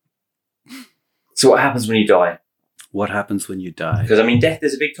 So what happens when you die? What happens when you die? Because death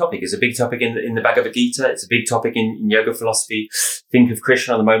is a big topic. It's a big topic in the Bhagavad Gita. It's a big topic in yoga philosophy. Think of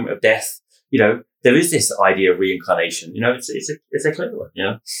Krishna at the moment of death. There is this idea of reincarnation. It's a clear one.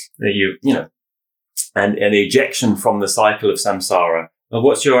 And the ejection from the cycle of samsara. Well,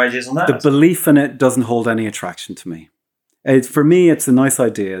 what's your ideas on that? The belief in it doesn't hold any attraction to me. For me, it's a nice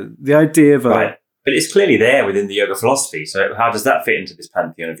idea. The idea of right. But it's clearly there within the yoga philosophy. So how does that fit into this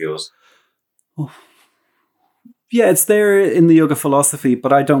pantheon of yours? Yeah, it's there in the yoga philosophy,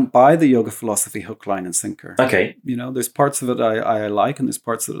 but I don't buy the yoga philosophy hook, line, and sinker. Okay. You know, there's parts of it I like, and there's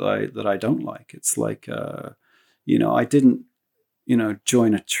parts of it that I don't like. It's like, you know, I didn't, you know,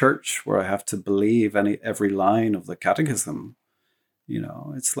 join a church where I have to believe every line of the catechism. You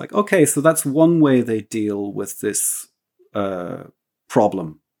know, it's like, okay, so that's one way they deal with this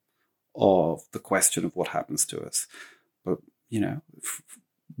problem of the question of what happens to us. But, you know,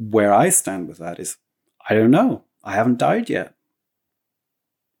 where I stand with that is, I don't know. I haven't died yet.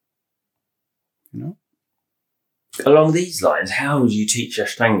 You know? Along these lines, how do you teach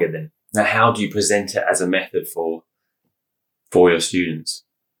Ashtanga then? Now, how do you present it as a method for your students?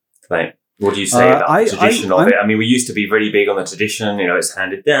 Like, what do you say about the tradition of it? I mean, we used to be really big on the tradition, you know, it's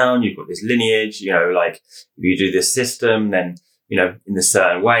handed down, you've got this lineage, you know, like, if you do this system, then, you know, in a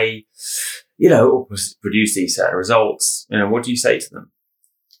certain way, you know, or produce these certain results. You know, what do you say to them?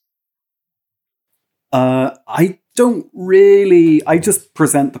 I don't really, I just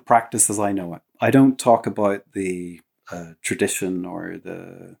present the practice as I know it. I don't talk about the tradition or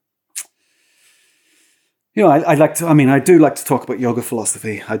the, you know, I like to, I mean, I do like to talk about yoga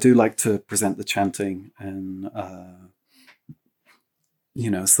philosophy. I do like to present the chanting and, you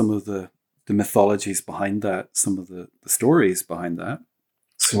know, some of the mythologies behind that, some of the stories behind that.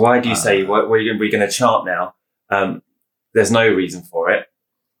 So why do you say we're going to chant now? There's no reason for it.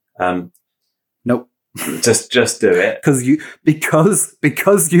 Nope. Just do it because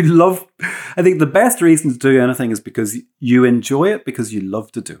you love. I think the best reason to do anything is because you enjoy it, because you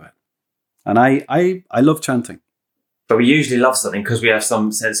love to do it. And I love chanting. But we usually love something because we have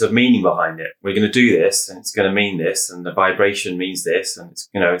some sense of meaning behind it. We're going to do this, and it's going to mean this, and the vibration means this, and it's,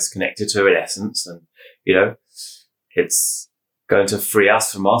 you know, it's connected to an essence, and, you know, it's going to free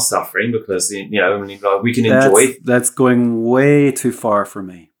us from our suffering because, you know, we can enjoy. That's going way too far for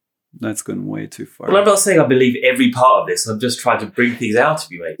me. That's going way too far. Well, I'm not saying I believe every part of this. I'm just trying to bring things out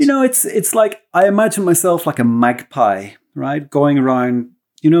of you, mate. You know, it's like, I imagine myself like a magpie, right? Going around,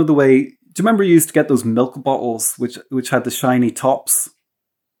 you know, the way, do you remember you used to get those milk bottles which had the shiny tops?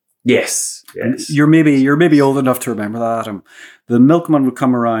 Yes. You're maybe old enough to remember that. The milkman would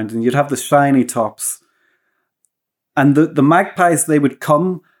come around and you'd have the shiny tops. And the magpies, they would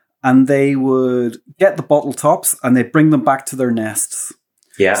come and they would get the bottle tops and they'd bring them back to their nests.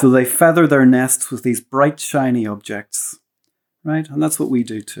 Yeah. So they feather their nests with these bright, shiny objects, right? And that's what we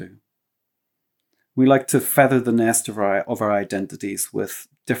do too. We like to feather the nest of our identities with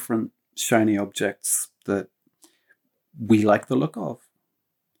different shiny objects that we like the look of,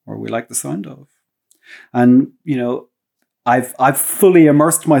 or we like the sound of. And, you know, I've fully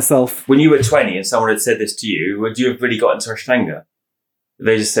immersed myself. When you were 20 and someone had said this to you, would you have really got into Ashtanga?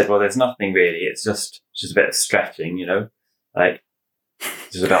 They just said, well, there's nothing really. It's just a bit of stretching, you know, like,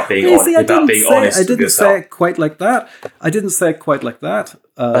 just about being honest. I didn't say it quite like that.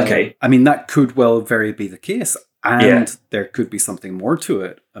 Okay. I mean, that could well very be the case. And there could be something more to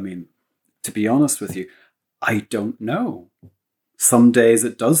it. I mean, to be honest with you, I don't know. Some days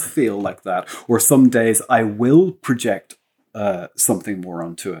it does feel like that. Or some days I will project something more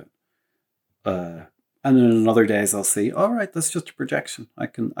onto it. And then in other days I'll see, all right, that's just a projection. I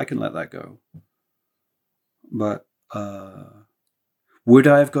can let that go. But would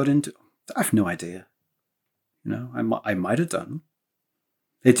I have got into? I have no idea. You know, I might have done.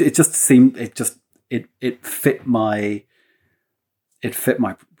 It just seemed it fit my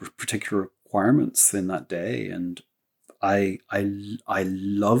particular requirements in that day, and I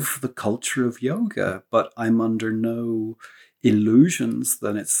love the culture of yoga, but I'm under no illusions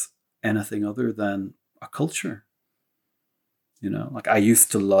that it's anything other than a culture. You know, like I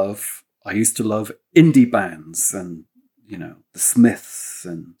used to love indie bands and, you know, the Smiths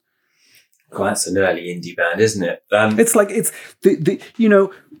and. Well, that's an early indie band, isn't it? It's like, it's the you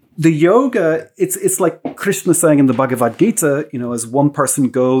know, the yoga, it's like Krishna saying in the Bhagavad Gita, you know, as one person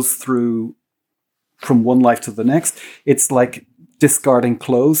goes through from one life to the next, it's like discarding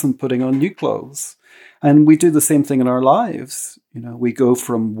clothes and putting on new clothes. And we do the same thing in our lives. You know, we go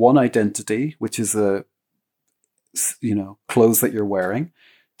from one identity, which is clothes that you're wearing,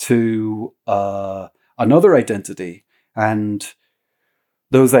 to another identity. And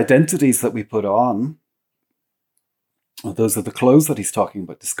those identities that we put on, those are the clothes that he's talking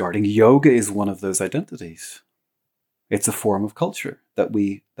about discarding. Yoga is one of those identities. It's a form of culture that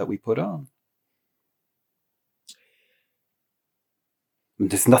we put on. And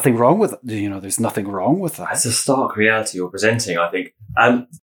there's nothing wrong with it. You know, there's nothing wrong with that. That's a stark reality you're presenting, I think.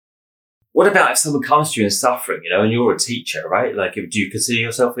 What about if someone comes to you and suffering, you know, and you're a teacher, right? Like, do you consider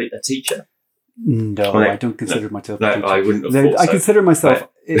yourself a teacher? No, I don't consider myself a teacher. I wouldn't have thought I consider myself,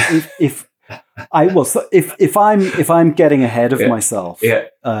 if So if I'm getting ahead of myself,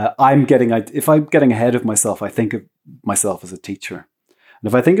 if I'm getting ahead of myself, I think of myself as a teacher. And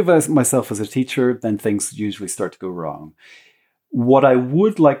if I think of myself as a teacher, then things usually start to go wrong. What I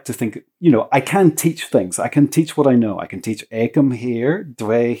would like to think, I can teach things. I can teach what I know. I can teach Ekam here,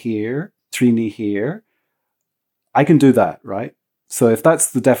 Dve here, Trini here. I can do that, right? So if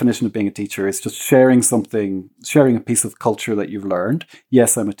that's the definition of being a teacher, it's just sharing a piece of culture that you've learned.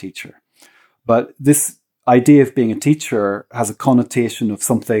 Yes, I'm a teacher. But this idea of being a teacher has a connotation of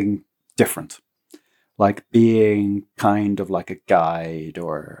something different, like being kind of like a guide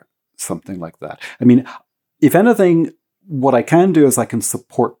or something like that. I mean, if anything, what I can do is I can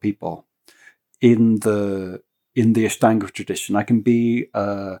support people in the Ashtanga tradition. I can be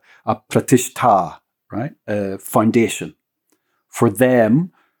a pratishta, right? A foundation for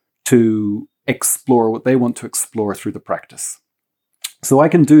them to explore what they want to explore through the practice. So I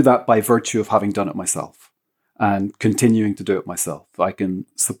can do that by virtue of having done it myself and continuing to do it myself. I can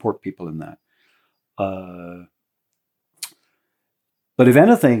support people in that. But if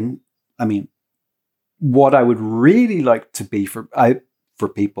anything, I mean, what I would really like to be for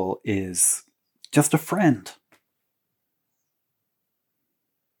people is just a friend.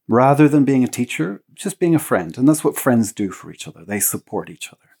 Rather than being a teacher, just being a friend. And that's what friends do for each other. They support each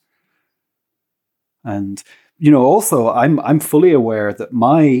other. And, also I'm fully aware that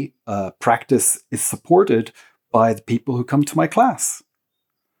my practice is supported by the people who come to my class.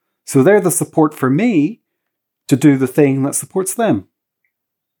 So they're the support for me to do the thing that supports them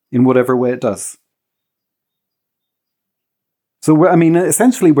in whatever way it does. So,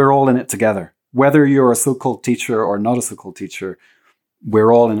 essentially, we're all in it together. Whether you're a so-called teacher or not a so-called teacher,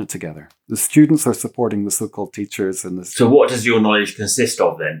 we're all in it together. The students are supporting the so-called teachers. So what does your knowledge consist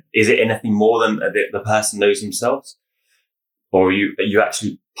of then? Is it anything more than the person knows themselves? Or are you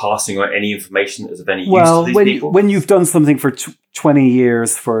actually passing on any information that is of any use to these people? When you've done something for 20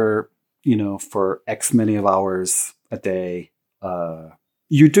 years for X many of hours a day,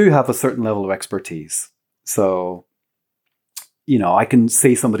 you do have a certain level of expertise. So, I can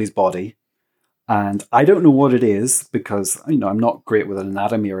see somebody's body. And I don't know what it is because, I'm not great with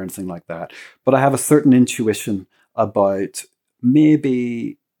anatomy or anything like that. But I have a certain intuition about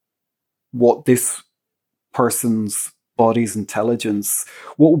maybe what this person's body's intelligence,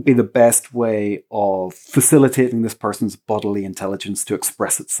 what would be the best way of facilitating this person's bodily intelligence to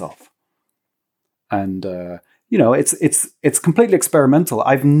express itself. And, it's completely experimental.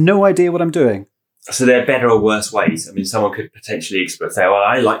 I've no idea what I'm doing. So there are better or worse ways. I mean, someone could potentially say, well,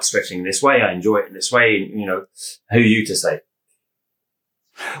 I like stretching this way. I enjoy it in this way. And, who are you to say?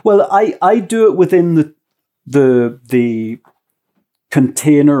 Well, I do it within the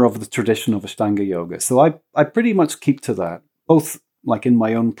container of the tradition of Ashtanga yoga. So I pretty much keep to that, both like in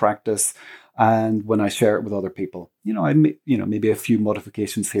my own practice and when I share it with other people. Maybe a few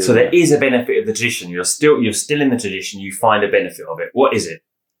modifications here. So there is a benefit of the tradition. You're still in the tradition. You find a benefit of it. What is it?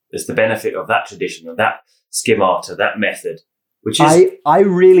 There's the benefit of that tradition, of that schemata, that method, which is I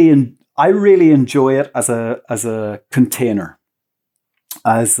really enjoy it as a container,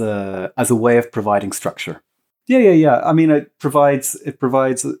 as a way of providing structure. Yeah. I mean, it provides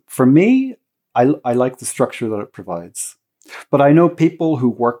for me. I like the structure that it provides, but I know people who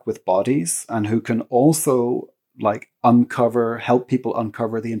work with bodies and who can also help people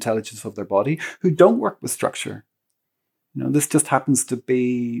uncover the intelligence of their body who don't work with structure. This just happens to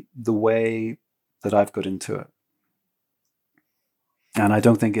be the way that I've got into it. And I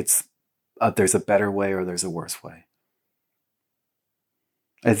don't think it's there's a better way or there's a worse way.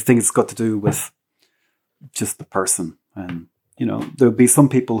 I think it's got to do with just the person. And, there'll be some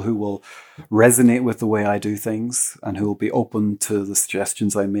people who will resonate with the way I do things and who will be open to the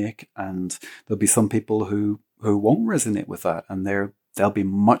suggestions I make. And there'll be some people who won't resonate with that. And they'll be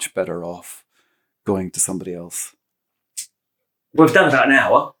much better off going to somebody else. We've done about an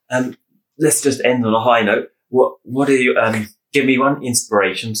hour. Let's just end on a high note. What do you give me one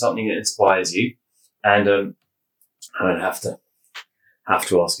inspiration, something that inspires you, and I don't have to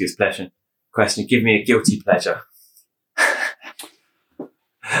ask you this question. Give me a guilty pleasure.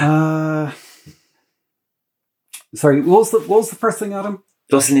 Sorry, what was the first thing, Adam?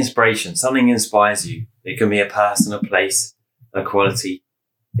 What's an inspiration? Something inspires you. It can be a person, a place, a quality,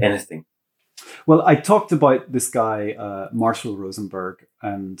 anything. Well, I talked about this guy, Marshall Rosenberg,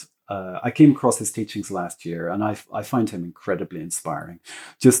 and I came across his teachings last year, and I find him incredibly inspiring.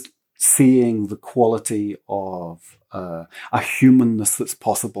 Just seeing the quality of a humanness that's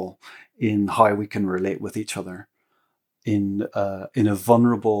possible in how we can relate with each other in a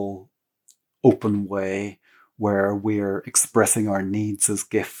vulnerable, open way where we're expressing our needs as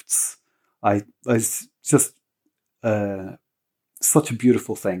gifts it's just such a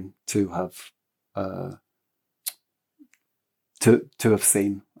beautiful thing to have to have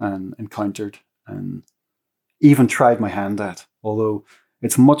seen and encountered and even tried my hand at, although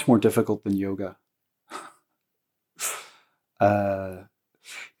it's much more difficult than yoga.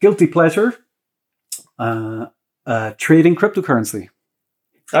 Guilty pleasure, trading cryptocurrency.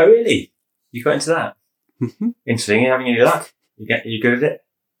 Oh, really? You got into that? Mm-hmm. Interesting. You're having any luck? You good at it?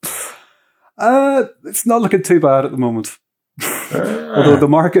 It's not looking too bad at the moment. Although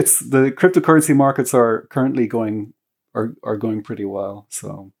the cryptocurrency markets are currently going pretty well.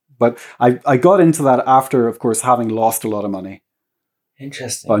 So, but I got into that after, of course, having lost a lot of money.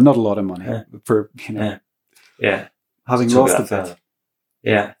 Interesting. Well, not a lot of money Yeah. having lost a bit.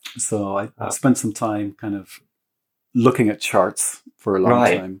 Yeah. So I spent some time kind of looking at charts for a long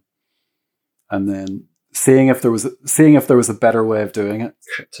time, and then seeing if there was a better way of doing it.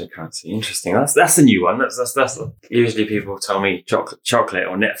 Cryptocurrency, interesting. That's a new one. That's usually people tell me chocolate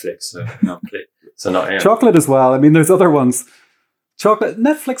or Netflix. So not chocolate as well. I mean, there's other ones. Chocolate,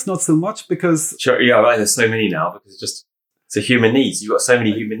 Netflix, not so much because right, there's so many now because it's a human needs. You've got so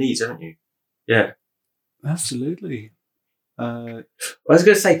many human needs, haven't you? Yeah, absolutely. I was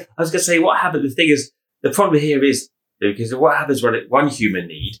going to say what happened. The thing is, the problem here is because what happens when one human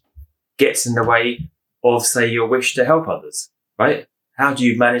need gets in the way of, say, your wish to help others, right? How do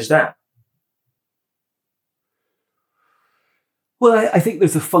you manage that? Well, I think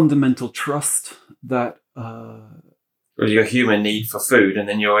there's a fundamental trust that your human need for food, and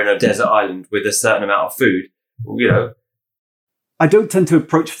then you're in a desert island with a certain amount of food. I don't tend to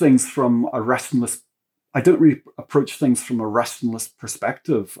approach things from a rationalist. I don't really approach things from a rationalist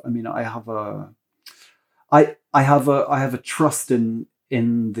perspective. I mean, I have a trust in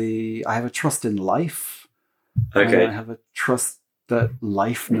life. Okay. I have a trust that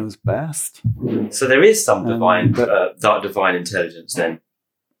life knows best. So there is some divine intelligence then.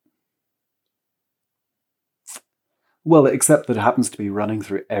 Well, except that it happens to be running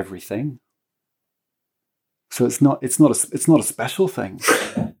through everything. So it's not a special thing.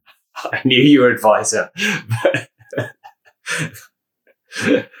 I knew you were advisor.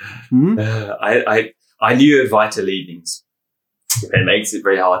 I knew you advisor leanings. It makes it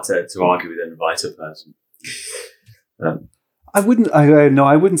very hard to argue with an advisor person. I wouldn't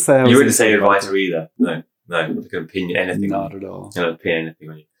say I was. You wouldn't say advisor either. No, I'm not going to opinion anything. Not at all. I'm not opinion anything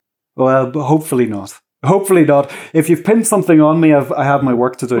on you. Well, but hopefully not. Hopefully not. If you've pinned something on me, I have my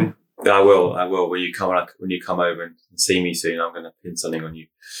work to do. I will. When you come over and see me soon, I'm going to pin something on you.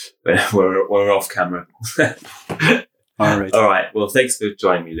 We're off camera. All right. All right. Well, thanks for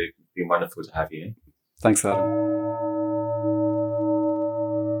joining me, Luke. It's been wonderful to have you. Thanks, Adam.